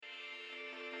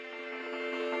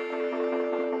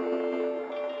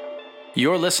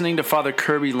You're listening to Father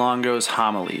Kirby Longo's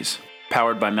homilies,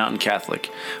 powered by Mountain Catholic.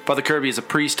 Father Kirby is a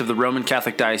priest of the Roman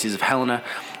Catholic Diocese of Helena,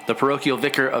 the parochial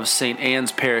vicar of St.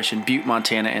 Anne's Parish in Butte,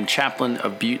 Montana, and chaplain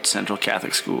of Butte Central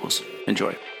Catholic Schools.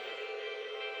 Enjoy.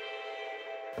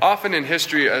 Often in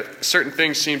history, certain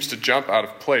things seems to jump out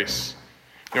of place.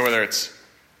 Whether it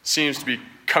seems to be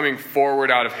coming forward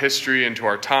out of history into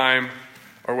our time,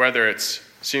 or whether it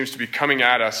seems to be coming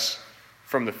at us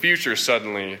from the future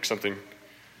suddenly, something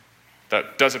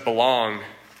that doesn't belong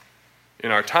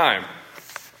in our time.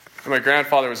 And my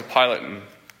grandfather was a pilot in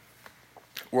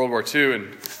World War II,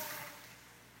 and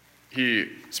he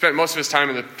spent most of his time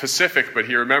in the Pacific, but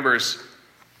he remembers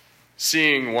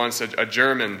seeing once a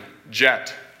German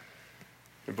jet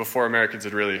before Americans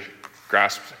had really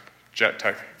grasped jet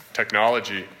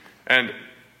technology. And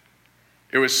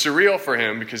it was surreal for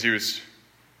him because he was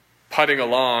putting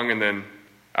along, and then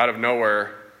out of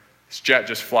nowhere, this jet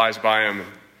just flies by him, and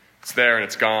it's there and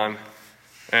it's gone.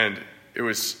 And it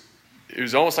was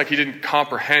almost like he didn't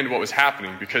comprehend what was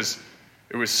happening because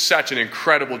it was such an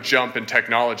incredible jump in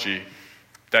technology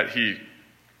that he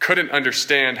couldn't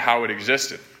understand how it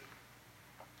existed.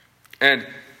 And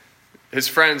his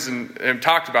friends and him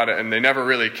talked about it, and they never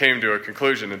really came to a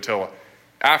conclusion until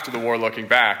after the war, looking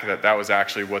back, that was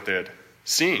actually what they had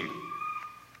seen.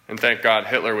 And thank God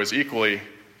Hitler was equally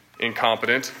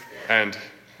incompetent and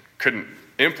couldn't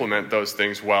implement those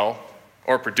things well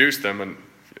or produce them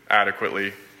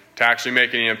adequately to actually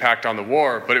make any impact on the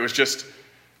war. But it was just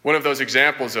one of those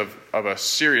examples of a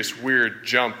serious, weird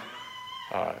jump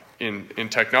in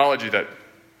technology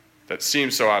that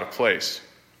seems so out of place.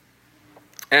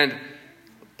 And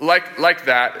like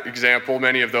that example,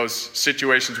 many of those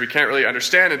situations we can't really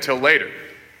understand until later.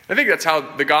 I think that's how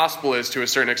the gospel is to a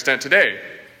certain extent today.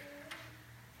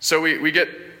 So we get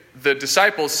the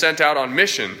disciples sent out on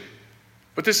mission,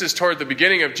 but this is toward the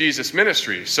beginning of Jesus'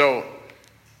 ministry. So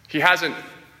he hasn't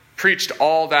preached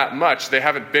all that much. They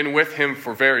haven't been with him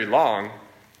for very long,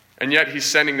 and yet he's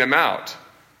sending them out.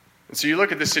 And so you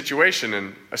look at this situation,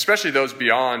 and especially those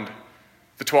beyond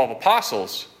the 12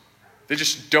 apostles, they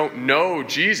just don't know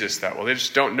Jesus that well. They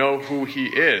just don't know who he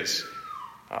is.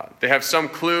 They have some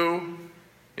clue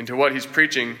into what he's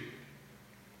preaching,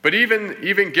 but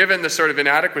even given the sort of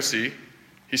inadequacy,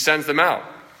 he sends them out.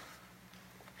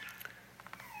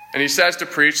 And he says to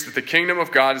preach that the kingdom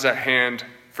of God is at hand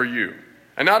for you.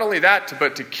 And not only that,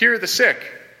 but to cure the sick,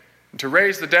 and to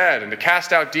raise the dead, and to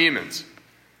cast out demons.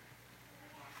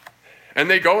 And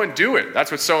they go and do it.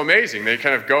 That's what's so amazing. They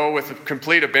kind of go with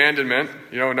complete abandonment,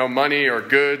 no money or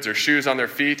goods or shoes on their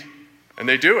feet, and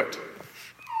they do it.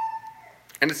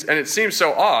 And it seems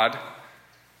so odd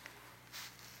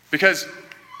because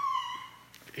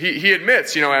he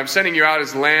admits, I'm sending you out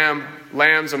as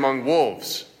lambs among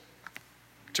wolves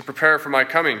to prepare for my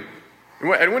coming. And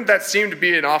wouldn't that seem to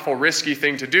be an awful risky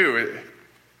thing to do?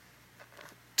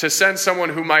 To send someone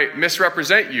who might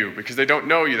misrepresent you because they don't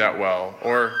know you that well,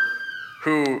 or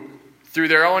who, through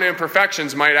their own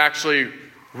imperfections, might actually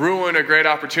ruin a great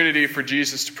opportunity for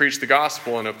Jesus to preach the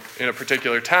gospel in a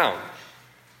particular town.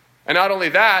 And not only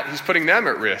that, he's putting them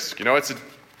at risk. It's a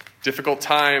difficult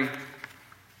time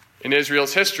in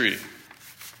Israel's history.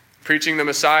 Preaching the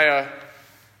Messiah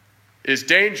is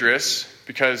dangerous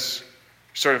because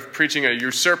you're sort of preaching a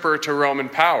usurper to Roman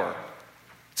power.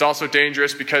 It's also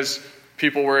dangerous because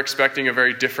people were expecting a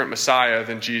very different Messiah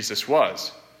than Jesus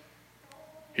was.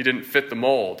 He didn't fit the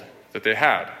mold that they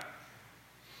had.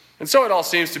 And so it all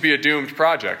seems to be a doomed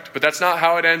project. But that's not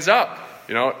how it ends up.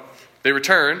 They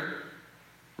return,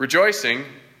 rejoicing,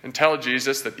 and tell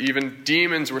Jesus that even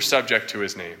demons were subject to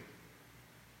his name.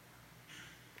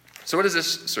 So what does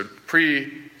this sort of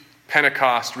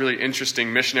pre-Pentecost, really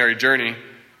interesting missionary journey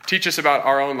teach us about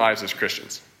our own lives as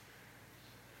Christians?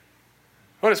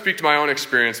 I want to speak to my own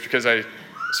experience because I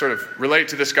sort of relate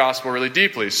to this gospel really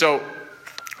deeply. So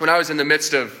when I was in the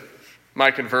midst of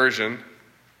my conversion,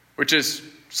 which is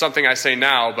something I say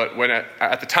now, but when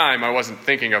at the time I wasn't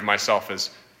thinking of myself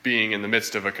as being in the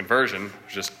midst of a conversion.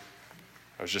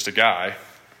 I was just a guy.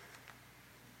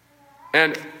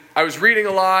 And I was reading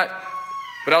a lot,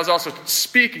 but I was also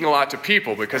speaking a lot to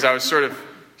people because I was sort of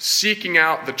seeking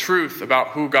out the truth about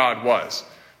who God was.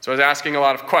 So I was asking a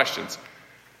lot of questions.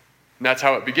 And that's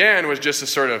how it began, was just a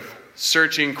sort of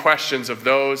searching questions of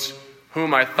those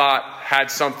whom I thought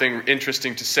had something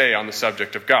interesting to say on the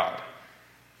subject of God.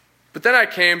 But then I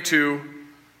came to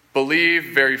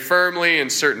believe very firmly in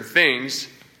certain things,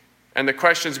 and the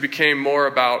questions became more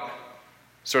about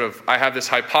sort of, I have this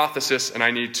hypothesis and I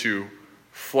need to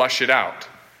flush it out.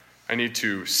 I need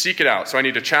to seek it out. So I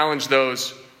need to challenge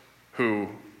those who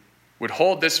would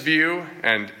hold this view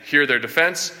and hear their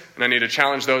defense, and I need to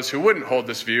challenge those who wouldn't hold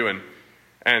this view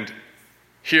and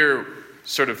hear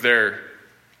sort of their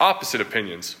opposite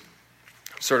opinions,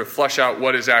 sort of flush out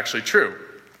what is actually true.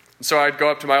 And so I'd go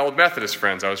up to my old Methodist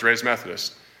friends, I was raised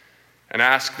Methodist, and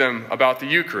ask them about the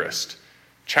Eucharist,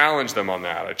 challenge them on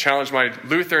that. I challenged my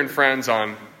Lutheran friends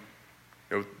on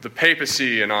the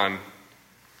papacy and on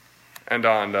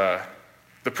the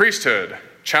priesthood,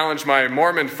 challenge my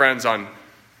Mormon friends on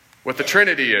what the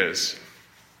Trinity is,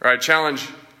 or I challenge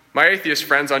my atheist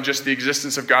friends on just the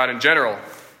existence of God in general.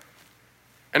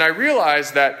 And I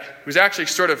realized that it was actually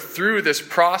sort of through this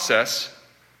process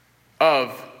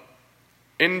of,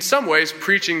 in some ways,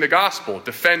 preaching the gospel,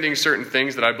 defending certain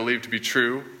things that I believe to be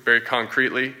true, very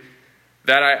concretely,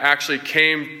 that I actually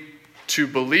came to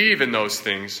believe in those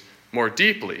things more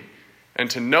deeply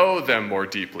and to know them more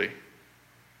deeply.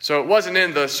 So it wasn't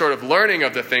in the sort of learning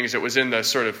of the things, it was in the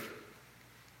sort of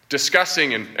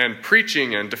discussing and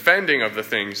preaching and defending of the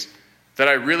things that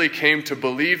I really came to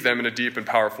believe them in a deep and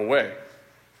powerful way.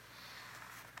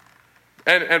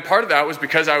 And part of that was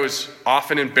because I was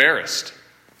often embarrassed.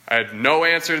 I had no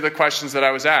answer to the questions that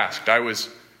I was asked. I was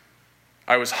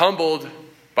humbled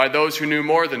by those who knew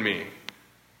more than me.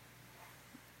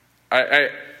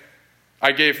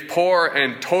 I gave poor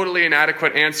and totally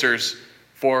inadequate answers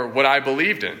for what I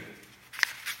believed in.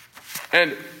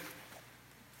 And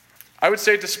I would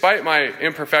say, despite my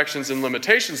imperfections and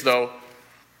limitations, though,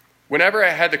 whenever I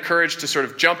had the courage to sort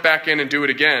of jump back in and do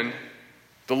it again,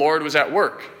 the Lord was at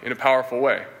work in a powerful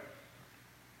way.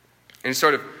 And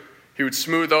he would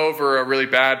smooth over a really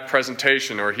bad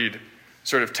presentation, or he'd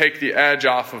sort of take the edge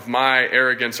off of my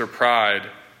arrogance or pride,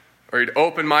 or he'd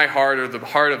open my heart or the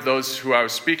heart of those who I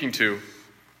was speaking to,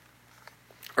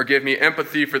 or give me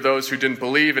empathy for those who didn't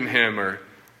believe in him, or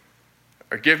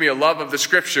give me a love of the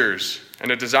scriptures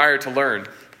and a desire to learn.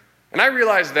 And I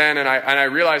realized then, and I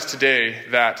realize today,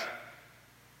 that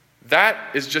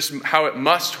is just how it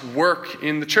must work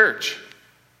in the church.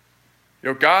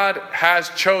 God has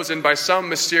chosen by some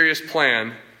mysterious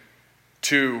plan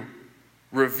to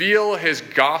reveal his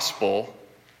gospel,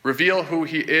 reveal who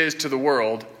he is to the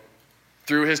world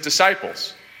through his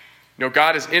disciples.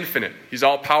 God is infinite. He's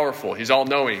all-powerful. He's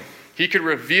all-knowing. He could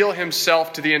reveal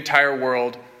himself to the entire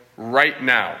world right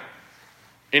now,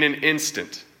 in an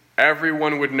instant.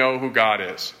 Everyone would know who God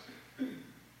is.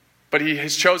 But he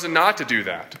has chosen not to do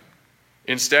that.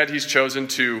 Instead, he's chosen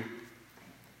to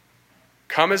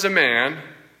come as a man,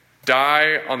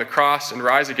 die on the cross and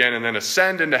rise again, and then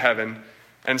ascend into heaven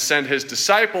and send his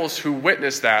disciples who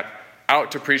witnessed that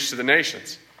out to preach to the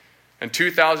nations. And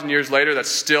 2,000 years later, that's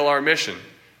still our mission,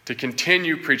 to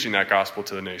continue preaching that gospel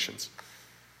to the nations.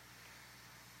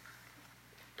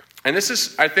 And this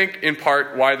is, I think, in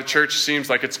part why the church seems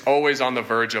like it's always on the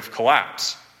verge of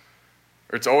collapse,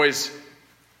 or it's always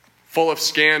full of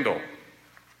scandal,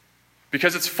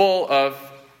 because it's full of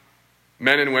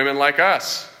men and women like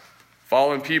us,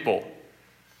 fallen people.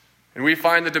 And we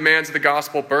find the demands of the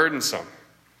gospel burdensome.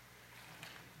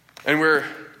 And we're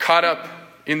caught up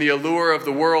in the allure of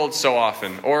the world so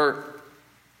often, or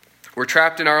we're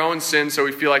trapped in our own sin, so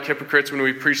we feel like hypocrites when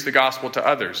we preach the gospel to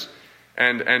others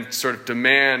and sort of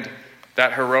demand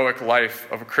that heroic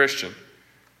life of a Christian.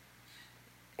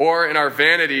 Or in our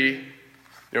vanity,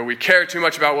 we care too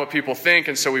much about what people think,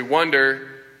 and so we wonder,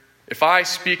 if I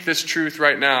speak this truth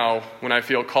right now when I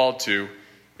feel called to,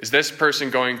 is this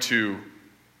person going to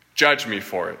judge me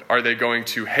for it? Are they going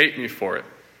to hate me for it?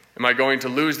 Am I going to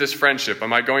lose this friendship?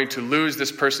 Am I going to lose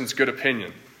this person's good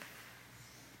opinion?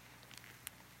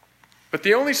 But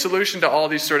the only solution to all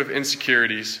these sort of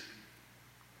insecurities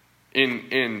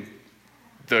in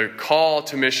the call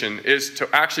to mission is to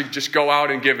actually just go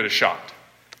out and give it a shot.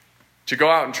 To go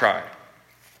out and try.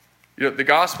 The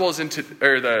Gospels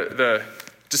the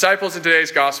disciples in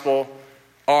today's gospel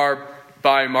are,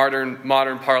 by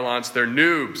modern parlance, they're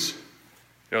noobs.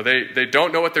 They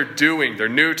don't know what they're doing. They're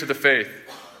new to the faith.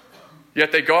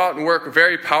 Yet they go out and work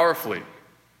very powerfully.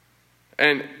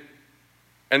 And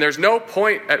there's no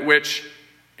point at which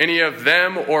any of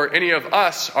them or any of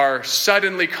us are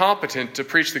suddenly competent to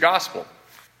preach the gospel.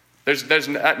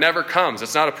 That never comes.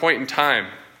 It's not a point in time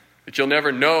that you'll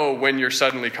never know when you're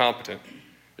suddenly competent.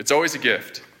 It's always a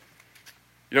gift.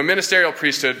 Ministerial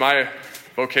priesthood, my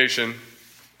vocation,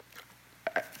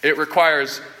 it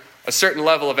requires a certain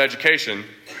level of education.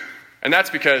 And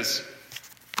that's because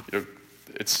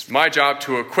it's my job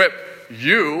to equip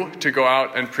you to go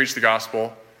out and preach the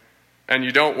gospel. And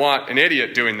you don't want an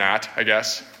idiot doing that, I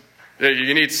guess.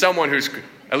 You need someone who's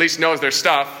at least knows their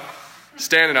stuff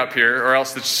standing up here, or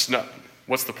else it's just not,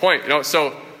 what's the point?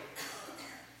 So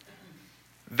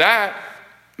that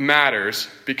matters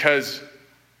because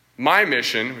my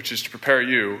mission, which is to prepare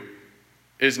you,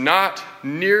 is not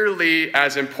nearly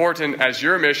as important as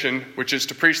your mission, which is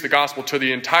to preach the gospel to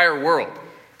the entire world.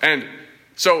 And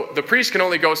so the priest can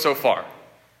only go so far.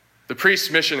 The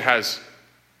priest's mission has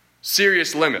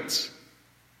serious limits,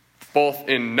 both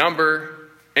in number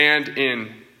and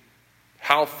in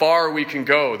how far we can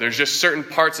go. There's just certain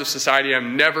parts of society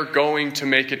I'm never going to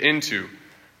make it into.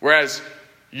 Whereas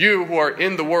you who are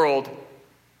in the world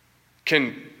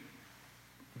can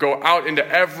go out into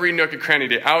every nook and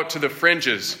cranny, out to the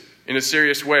fringes in a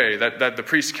serious way that the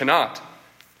priest cannot.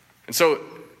 And so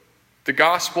the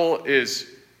gospel is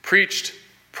preached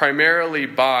primarily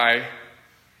by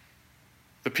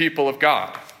the people of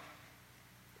God.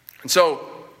 And so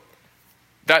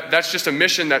that's just a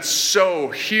mission that's so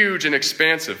huge and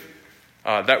expansive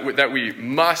that we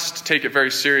must take it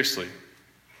very seriously.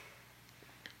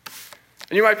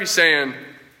 And you might be saying,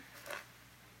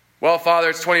 well, Father,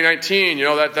 it's 2019.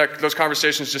 Those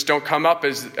conversations just don't come up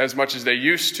as much as they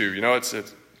used to.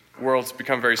 The world's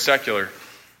become very secular.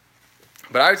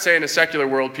 But I would say in a secular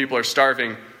world, people are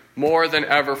starving more than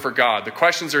ever for God. The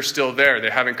questions are still there. They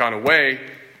haven't gone away,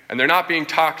 and they're not being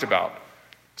talked about.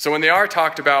 So when they are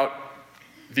talked about,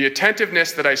 the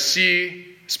attentiveness that I see,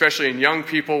 especially in young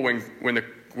people, when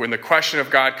the question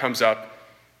of God comes up,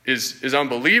 is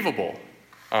unbelievable,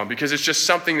 because it's just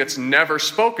something that's never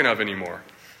spoken of anymore.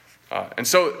 And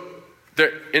so,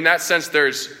 in that sense,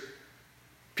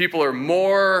 people are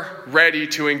more ready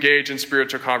to engage in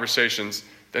spiritual conversations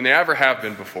than they ever have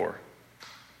been before.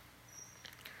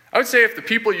 I would say if the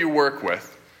people you work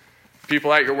with,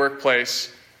 people at your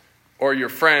workplace, or your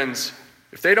friends,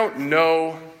 if they don't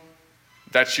know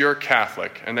that you're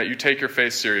Catholic and that you take your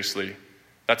faith seriously,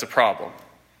 that's a problem.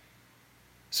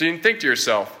 So you can think to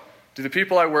yourself, do the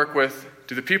people I work with,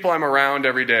 do the people I'm around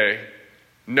every day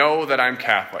know that I'm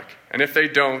Catholic? And if they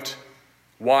don't,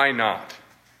 why not?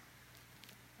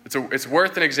 It's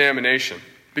worth an examination.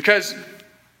 Because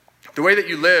the way that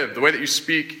you live, the way that you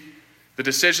speak, the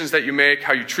decisions that you make,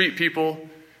 how you treat people,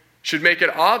 should make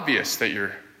it obvious that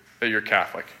you're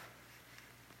Catholic.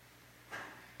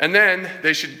 And then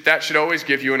that should always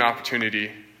give you an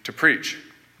opportunity to preach.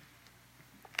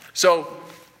 So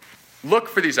look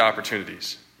for these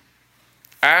opportunities.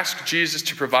 Ask Jesus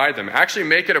to provide them. Actually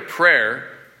make it a prayer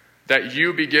that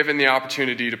you be given the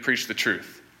opportunity to preach the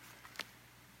truth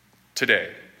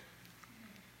today.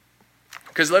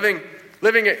 Because living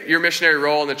your missionary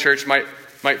role in the church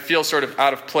might feel sort of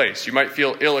out of place. You might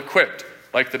feel ill-equipped,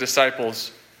 like the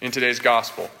disciples in today's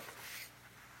gospel.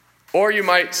 Or you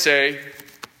might say,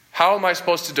 how am I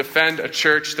supposed to defend a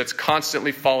church that's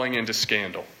constantly falling into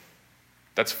scandal?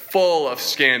 That's full of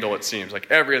scandal, it seems.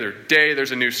 Like every other day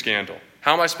there's a new scandal.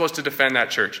 How am I supposed to defend that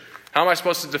church? How am I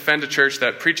supposed to defend a church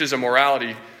that preaches a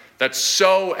morality that's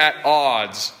so at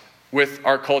odds with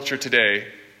our culture today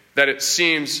that it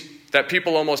seems that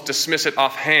people almost dismiss it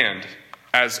offhand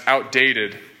as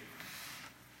outdated?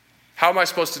 How am I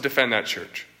supposed to defend that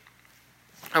church?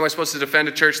 How am I supposed to defend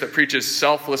a church that preaches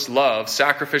selfless love,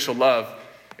 sacrificial love,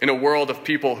 in a world of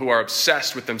people who are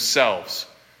obsessed with themselves,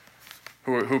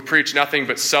 who preach nothing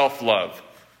but self-love?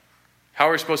 How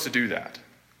are we supposed to do that?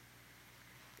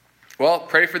 Well,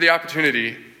 pray for the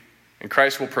opportunity, and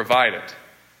Christ will provide it.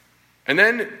 And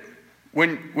then,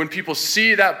 when people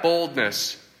see that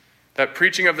boldness, that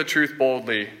preaching of the truth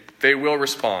boldly, they will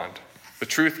respond. The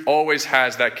truth always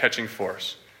has that catching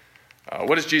force.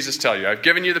 What does Jesus tell you? I've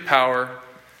given you the power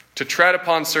to tread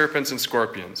upon serpents and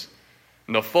scorpions,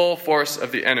 and the full force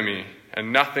of the enemy,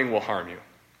 and nothing will harm you.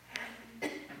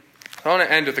 I want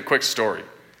to end with a quick story.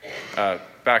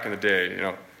 Back in the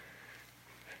day,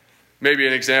 maybe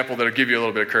an example that'll give you a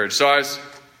little bit of courage. So I was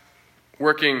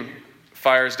working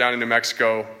fires down in New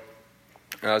Mexico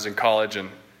when I was in college, and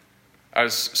I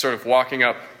was sort of walking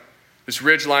up this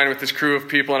ridge line with this crew of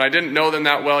people, and I didn't know them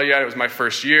that well yet. It was my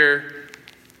first year,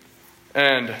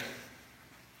 and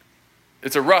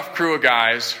it's a rough crew of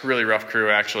guys, really rough crew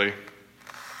actually.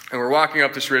 And we're walking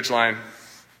up this ridge line,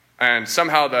 and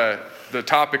somehow the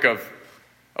topic of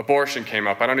abortion came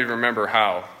up. I don't even remember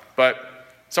how, but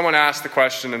someone asked the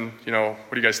question, and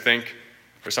what do you guys think,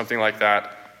 or something like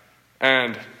that.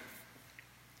 And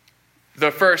the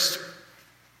first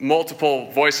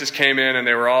multiple voices came in, and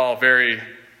they were all very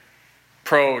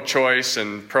pro-choice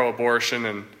and pro-abortion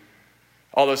and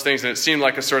all those things, and it seemed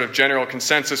like a sort of general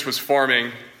consensus was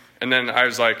forming. And then I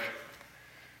was like,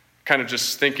 kind of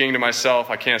just thinking to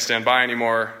myself, I can't stand by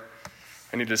anymore.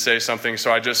 I need to say something.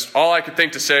 So all I could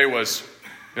think to say was,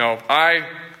 I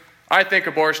think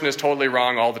abortion is totally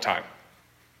wrong all the time.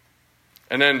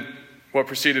 And then what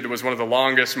proceeded was one of the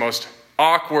longest, most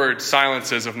awkward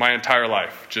silences of my entire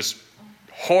life. Just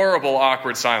horrible,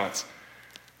 awkward silence.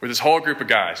 With this whole group of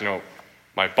guys,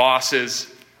 my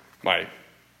bosses, my,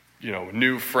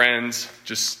 new friends,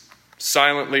 just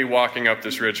silently walking up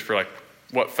this ridge for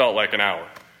what felt like an hour.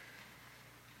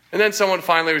 And then someone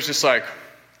finally was just like,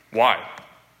 why?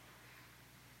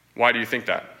 Why do you think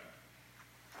that?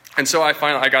 And so I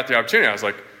got the opportunity. I was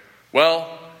like,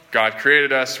 well, God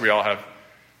created us. We all have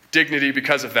dignity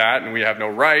because of that, and we have no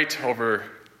right over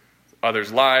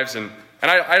others' lives. And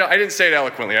I didn't say it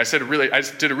eloquently. I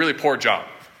just did a really poor job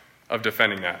of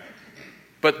defending that.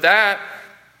 But that,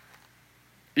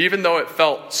 even though it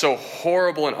felt so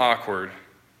horrible and awkward,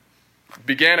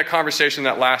 began a conversation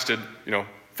that lasted,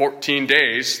 14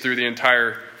 days through the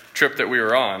entire trip that we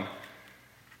were on,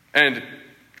 and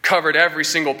covered every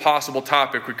single possible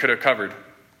topic we could have covered.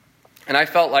 And I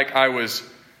felt like I was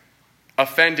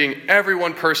offending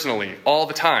everyone personally all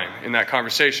the time in that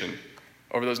conversation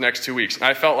over those next 2 weeks. And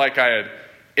I felt like I had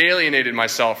alienated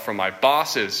myself from my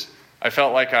bosses. I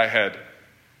felt like I had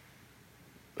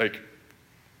I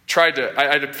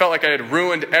felt like I had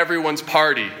ruined everyone's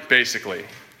party, basically,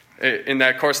 in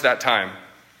that course of that time.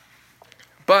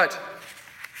 But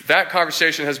that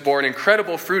conversation has borne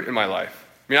incredible fruit in my life.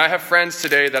 I mean, I have friends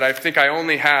today that I think I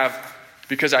only have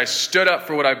because I stood up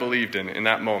for what I believed in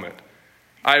that moment.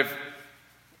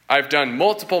 I've done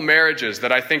multiple marriages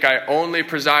that I think I only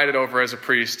presided over as a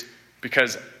priest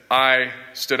because I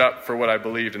stood up for what I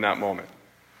believed in that moment.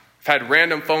 I've had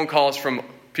random phone calls from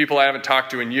people I haven't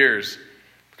talked to in years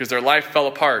because their life fell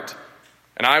apart.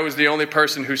 And I was the only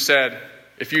person who said,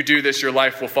 if you do this, your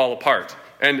life will fall apart.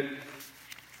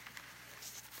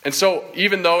 And so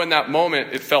even though in that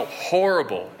moment it felt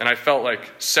horrible, and I felt like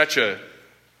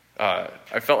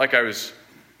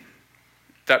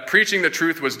that preaching the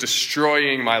truth was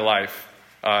destroying my life,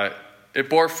 it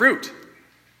bore fruit.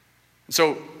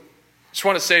 So I just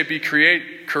want to say, be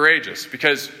courageous,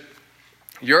 because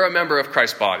you're a member of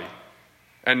Christ's body.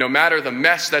 And no matter the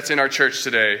mess that's in our church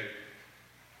today,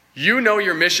 you know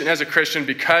your mission as a Christian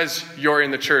because you're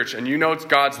in the church, and you know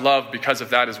God's love because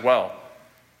of that as well.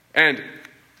 And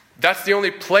that's the only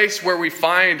place where we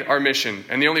find our mission,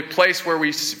 and the only place where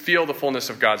we feel the fullness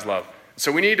of God's love.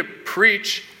 So we need to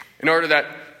preach in order that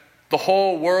the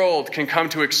whole world can come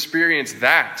to experience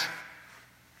that,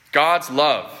 God's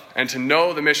love, and to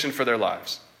know the mission for their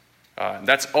lives.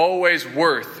 That's always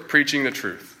worth preaching the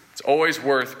truth. It's always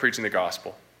worth preaching the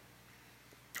gospel.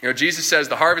 Jesus says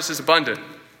the harvest is abundant,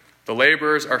 the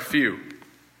laborers are few.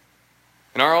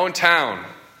 In our own town,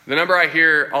 the number I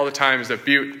hear all the time is that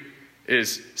Butte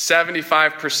is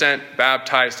 75%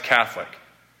 baptized Catholic.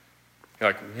 You're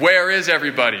like, where is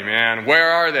everybody, man?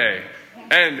 Where are they?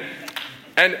 And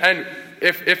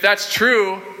if that's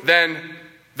true, then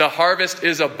the harvest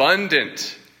is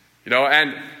abundant.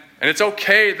 And it's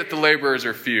okay that the laborers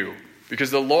are few, because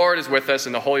the Lord is with us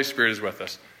and the Holy Spirit is with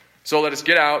us. So let us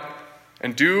get out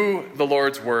and do the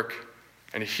Lord's work,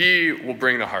 and He will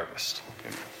bring the harvest.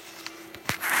 Amen.